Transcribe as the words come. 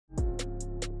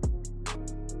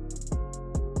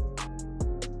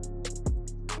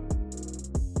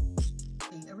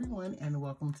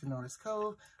welcome to Noras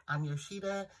Cove. I'm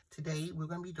Yoshida. Today we're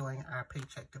going to be doing our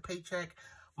paycheck to paycheck,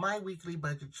 my weekly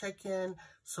budget check-in.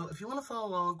 So if you want to follow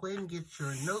along, go ahead and get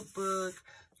your notebook,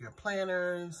 your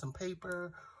planner, some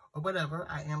paper, or whatever.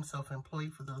 I am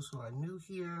self-employed for those who are new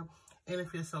here. And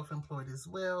if you're self-employed as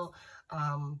well,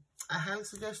 I highly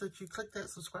suggest that you click that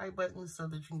subscribe button so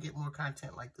that you can get more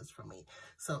content like this from me.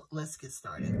 So let's get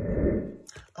started.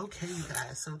 Okay, you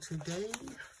guys, so today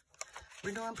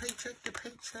we're doing paycheck to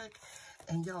paycheck.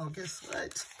 And y'all, guess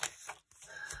what?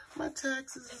 My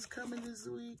taxes is coming this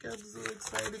week. I'm so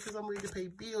excited because I'm ready to pay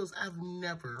bills. I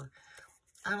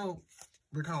don't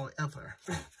recall ever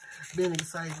being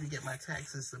excited to get my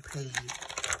taxes to pay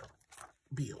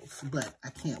bills, but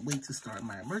I can't wait to start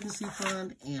my emergency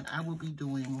fund, and I will be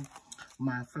doing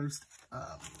my first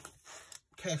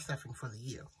cash stuffing for the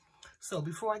year. So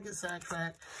before I get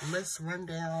sidetracked, let's run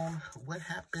down what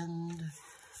happened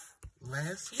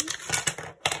last week.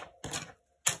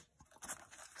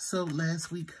 So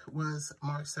last week was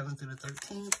March 7th through the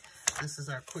 13th. This is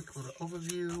our quick little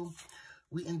overview.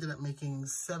 We ended up making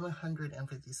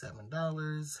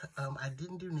 $757. I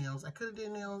didn't do nails. I could have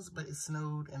did nails, but it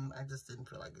snowed and I just didn't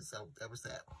feel like it. So that was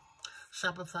that.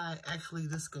 Shopify, actually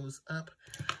this goes up.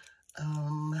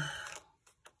 I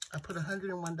put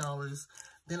 $101.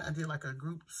 Then I did like a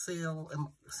group sale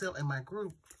in my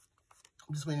group.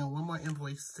 I'm just waiting on one more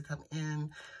invoice to come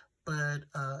in, but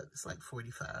it's like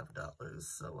 $45.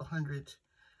 So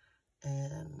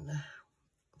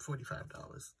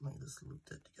 $145. Let me just loop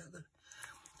that together.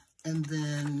 And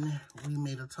then we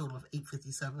made a total of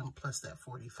 $857 plus that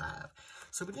 $45.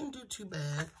 So we didn't do too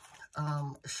bad.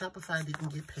 Shopify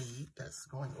didn't get paid. That's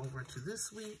going over to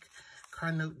this week.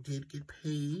 Car Note did get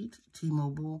paid.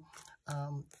 T-Mobile,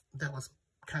 that was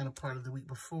kind of part of the week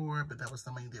before, but that was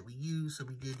the money that we used. So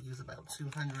we did use about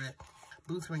 $200.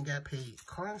 Booth rent got paid.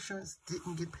 Car insurance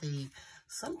didn't get paid.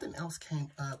 Something else came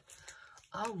up.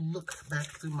 I'll look back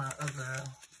through my other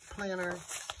planner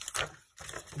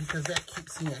because that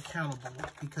keeps me accountable,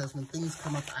 because when things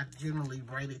come up, I generally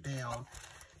write it down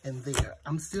in there.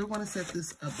 I'm still going to set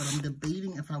this up, but I'm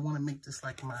debating if I want to make this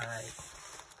like my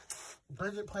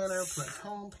budget planner plus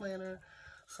home planner.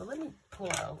 So let me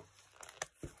pull out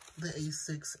the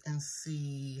A6 and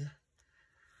see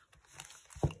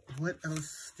what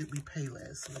else did we pay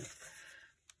last week.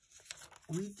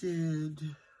 We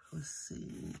did, let's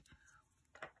see.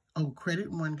 Oh,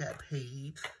 Credit One got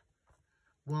paid.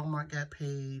 Walmart got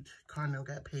paid, Car Note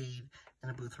got paid, and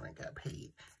the booth rent got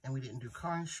paid. And we didn't do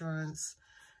car insurance,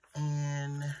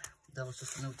 and that was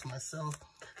just a note to myself.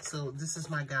 So this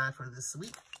is my guide for this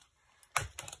week.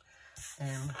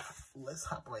 And let's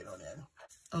hop right on in.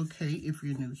 Okay, if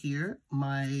you're new here,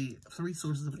 my 3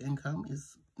 sources of income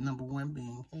is number 1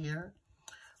 being hair.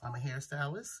 I'm a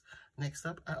hairstylist. Next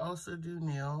up, I also do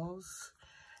nails.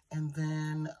 And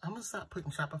then I'm going to stop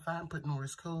putting Shopify and put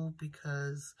Noras Cove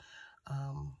because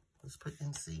let's put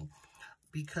NC,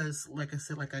 because like I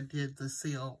said, like I did the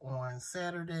sale on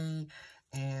Saturday,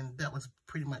 and that was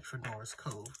pretty much for Noras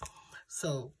Cove.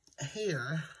 So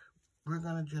here we're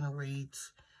going to generate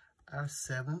our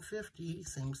 $750.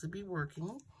 Seems to be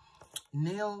working.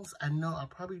 Nails, I know I'll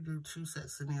probably do 2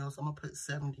 sets of nails. I'm going to put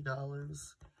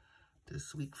 $70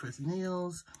 this week for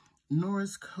nails.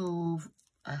 Noras Cove,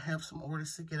 I have some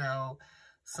orders to get out.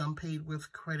 Some paid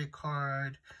with credit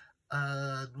card.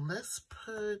 Let's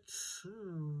put,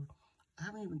 I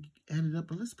haven't even added up,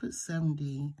 but let's put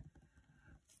 70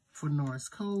 for Noras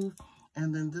Cove.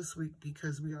 And then this week,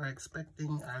 because we are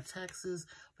expecting our taxes,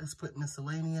 let's put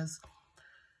miscellaneous.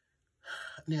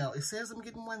 Now, it says I'm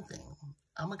getting one thing.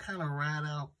 I'm going to kind of ride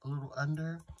out a little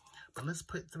under, but let's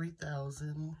put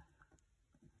 3,000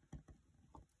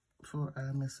 for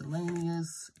our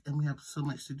miscellaneous. And we have so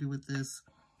much to do with this.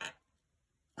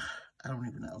 I don't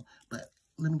even know, but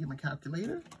let me get my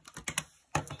calculator.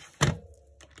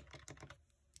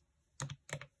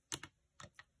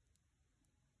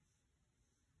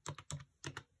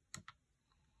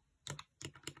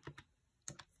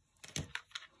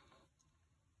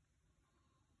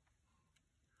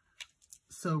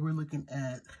 So we're looking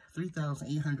at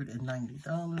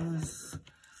 $3,890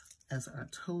 as our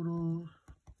total.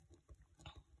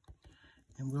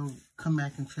 And we'll come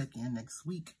back and check in next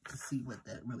week to see what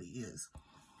that really is.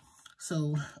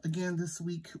 So again, this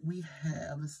week we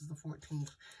have, this is the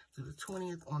 14th through the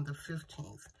 20th. On the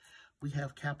 15th, we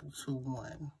have Capital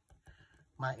One.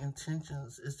 My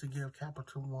intentions is to give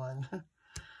Capital One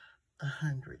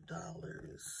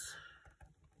 $100.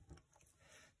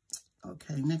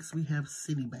 Okay, next we have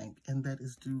Citibank, and that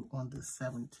is due on the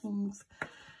 17th.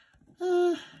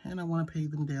 And I want to pay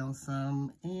them down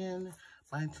some, and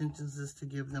my intentions is to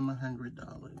give them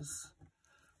 $100.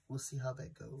 we'll see how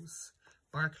that goes.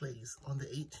 Barclays on the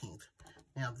 18th.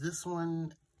 Now this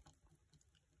one,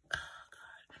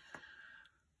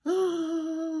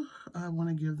 oh, I want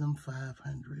to give them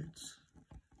 500.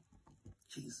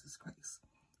 Jesus Christ.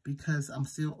 Because I'm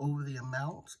still over the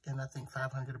amount, and I think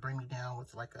 500 to bring me down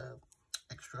with like a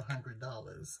extra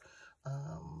 $100.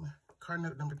 Card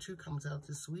note number 2 comes out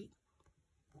this week.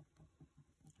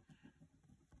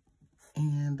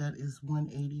 And that is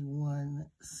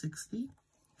 $181.60.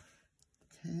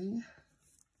 Okay.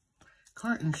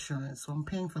 Car insurance. So I'm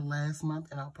paying for last month,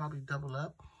 and I'll probably double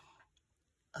up.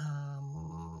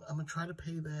 I'm going to try to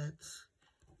pay that,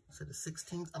 so the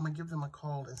 16th. I'm going to give them a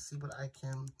call and see what I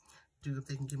can do, if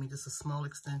they can give me just a small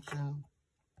extension.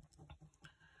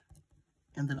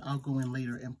 And then I'll go in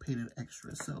later and pay the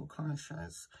extra. So car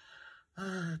insurance,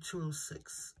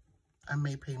 $206. I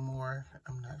may pay more.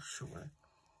 I'm not sure.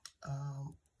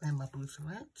 And my booth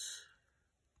rent,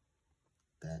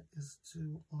 that is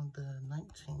due on the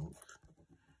 19th.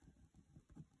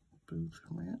 Booth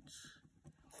rent,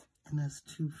 and that's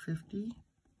 $250.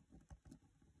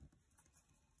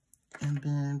 And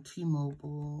then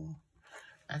T-Mobile,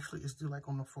 actually it's due like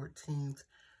on the 14th.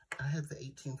 I have the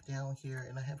 18th down here,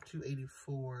 and I have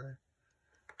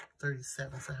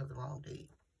 $284.37, so I have the wrong date.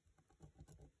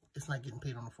 It's not getting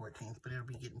paid on the 14th, but it'll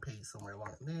be getting paid somewhere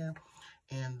along there.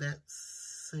 And that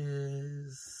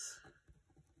says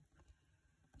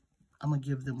I'm going to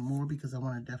give them more because I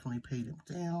want to definitely pay them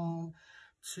down.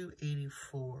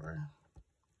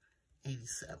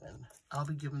 $284.87. I'll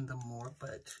be giving them more,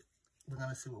 but we're going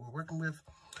to see what we're working with.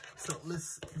 So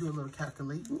let's do a little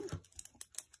calculating.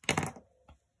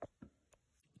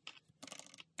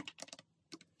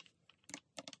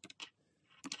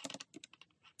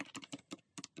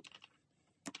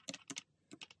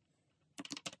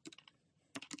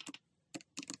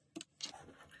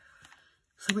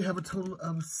 So we have a total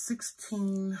of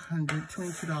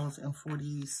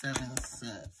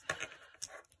 $1,622.47.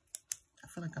 I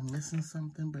feel like I'm missing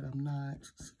something, but I'm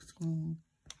not.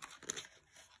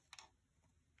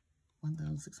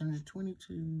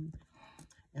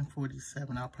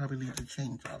 1,622.47. I'll probably leave the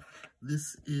change off.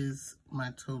 This is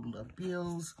my total of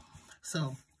bills.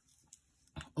 So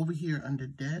over here under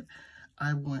debt,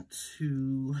 I want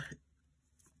to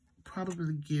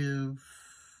probably give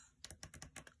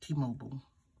T-Mobile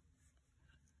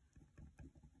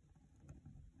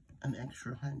an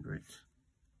extra 100.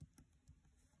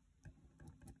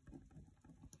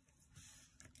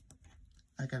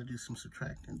 I gotta do some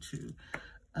subtracting too.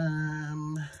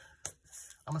 I'm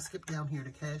gonna skip down here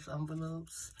to cash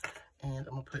envelopes, and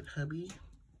I'm gonna put hubby,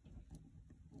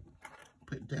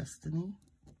 put Destiny,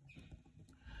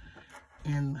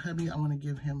 and hubby, I want to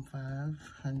give him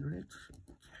 500 to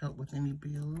help with any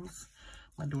bills.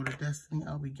 My daughter Destiny,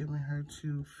 I'll be giving her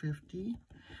 $250.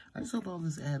 I just hope all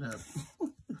this add up.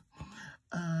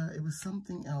 It was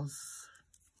something else.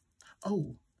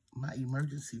 Oh, my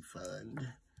emergency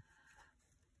fund.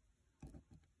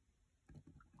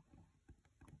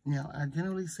 Now, I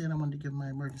generally said I'm going to give my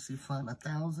emergency fund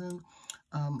 $1,000.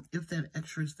 If that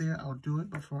extra is there, I'll do it.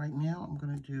 But for right now, I'm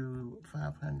going to do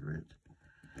 500.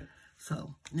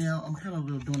 So now I'm kind of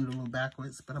doing it a little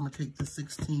backwards, but I'm going to take the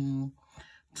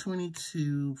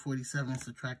 $1,622.47 and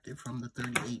subtract it from the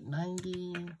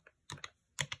 $38.90.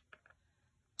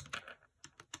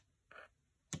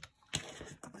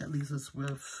 That leaves us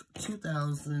with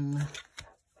 2,000.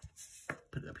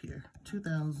 Put it up here.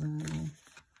 2,000.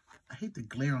 I hate the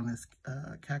glare on this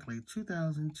calculator.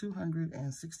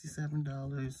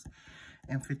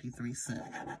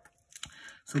 $2,267.53.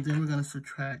 So then we're going to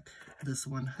subtract this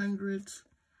 100.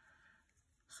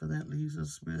 So that leaves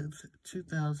us with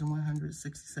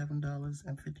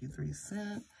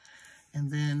 $2,167.53.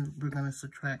 And then we're going to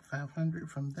subtract 500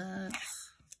 from that.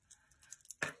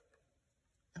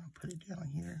 And I'll put it down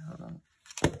here. Hold on.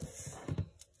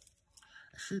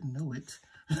 I should know it.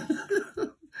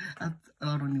 I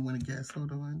don't even want to guess.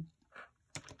 Hold on.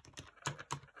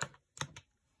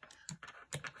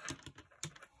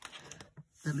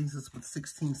 That leaves us with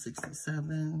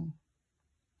 1667.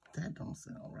 That don't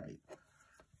sound right.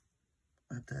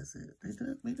 But that's it.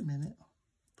 Wait a minute.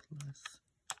 Plus.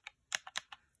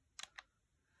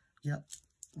 Yep,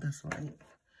 that's right.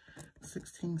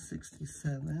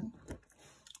 1667.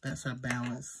 That's our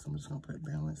balance. I'm just going to put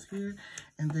balance here.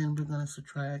 And then we're going to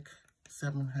subtract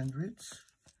 700.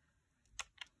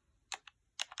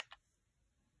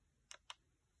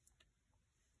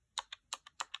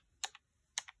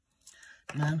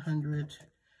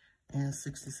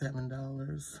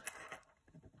 $967.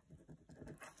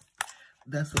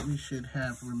 That's what we should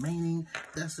have remaining.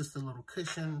 That's just a little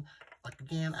cushion. Like,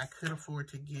 again, I could afford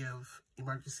to give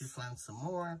emergency funds some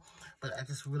more, but I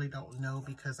just really don't know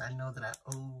because I know that I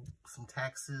owe some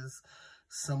taxes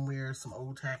somewhere, some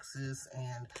old taxes,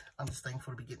 and I'm just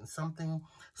thankful to be getting something.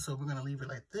 So we're going to leave it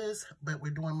like this, but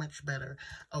we're doing much better.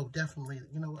 Oh, definitely.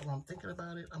 You know what? When I'm thinking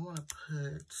about it, I want to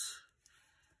put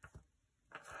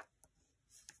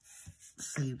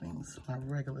savings, my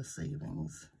regular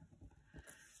savings.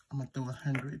 I'm going to throw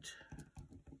 100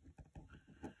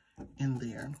 in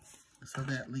there. So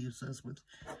that leaves us with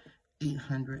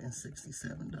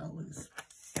 $867.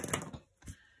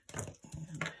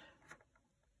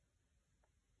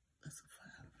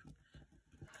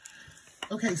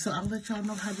 Okay, so I'll let y'all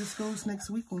know how this goes next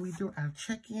week when we do our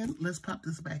check-in. Let's pop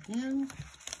this back in.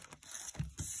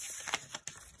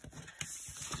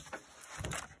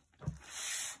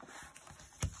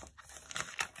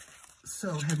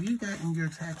 So, have you gotten your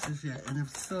taxes yet? And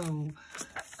if so,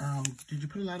 did you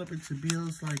put a lot up into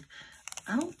bills? Like,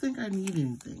 I don't think I need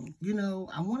anything. You know,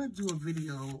 I want to do a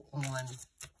video on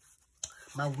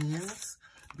my wins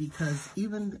because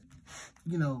even,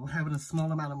 you know, having a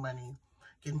small amount of money,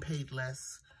 getting paid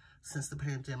less since the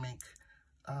pandemic,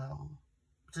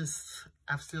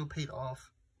 I've still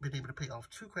been able to pay off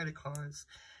 2 credit cards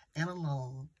and a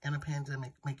loan and a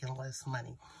pandemic, making less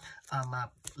money. My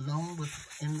loan with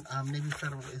Navy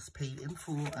Federal is paid in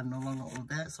full. I no longer owe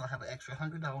that, so I have an extra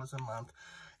 $100 a month.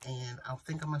 And I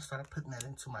think I'm going to start putting that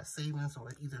into my savings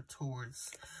or either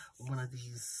towards one of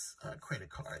these credit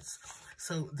cards.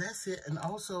 So that's it. And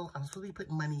also, I'm supposed to be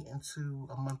putting money into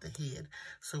a month ahead.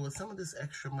 So with some of this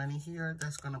extra money here,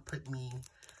 that's going to put me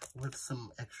with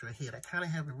some extra ahead. I kind of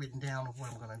have it written down of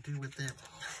what I'm going to do with it.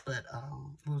 But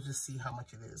we'll just see how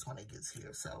much it is when it gets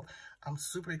here. So I'm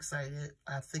super excited.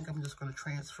 I think I'm just going to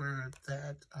transfer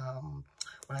that.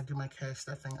 When I do my cash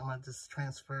stuffing, I'm going to just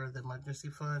transfer the emergency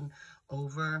fund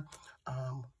over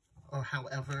or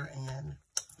however, and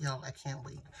y'all, I can't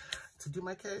wait to do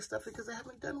my cash stuffing because I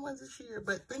haven't done one this year.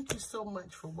 But thank you so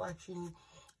much for watching.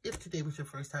 If today was your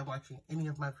first time watching any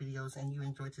of my videos and you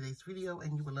enjoyed today's video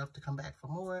and you would love to come back for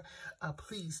more,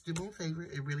 please do me a favor.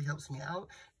 It really helps me out.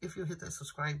 If you'll hit that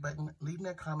subscribe button, leave me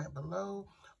a comment below.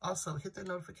 Also, hit that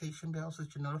notification bell so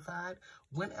that you're notified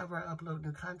whenever I upload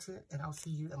new content, and I'll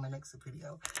see you in my next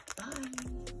video. Bye.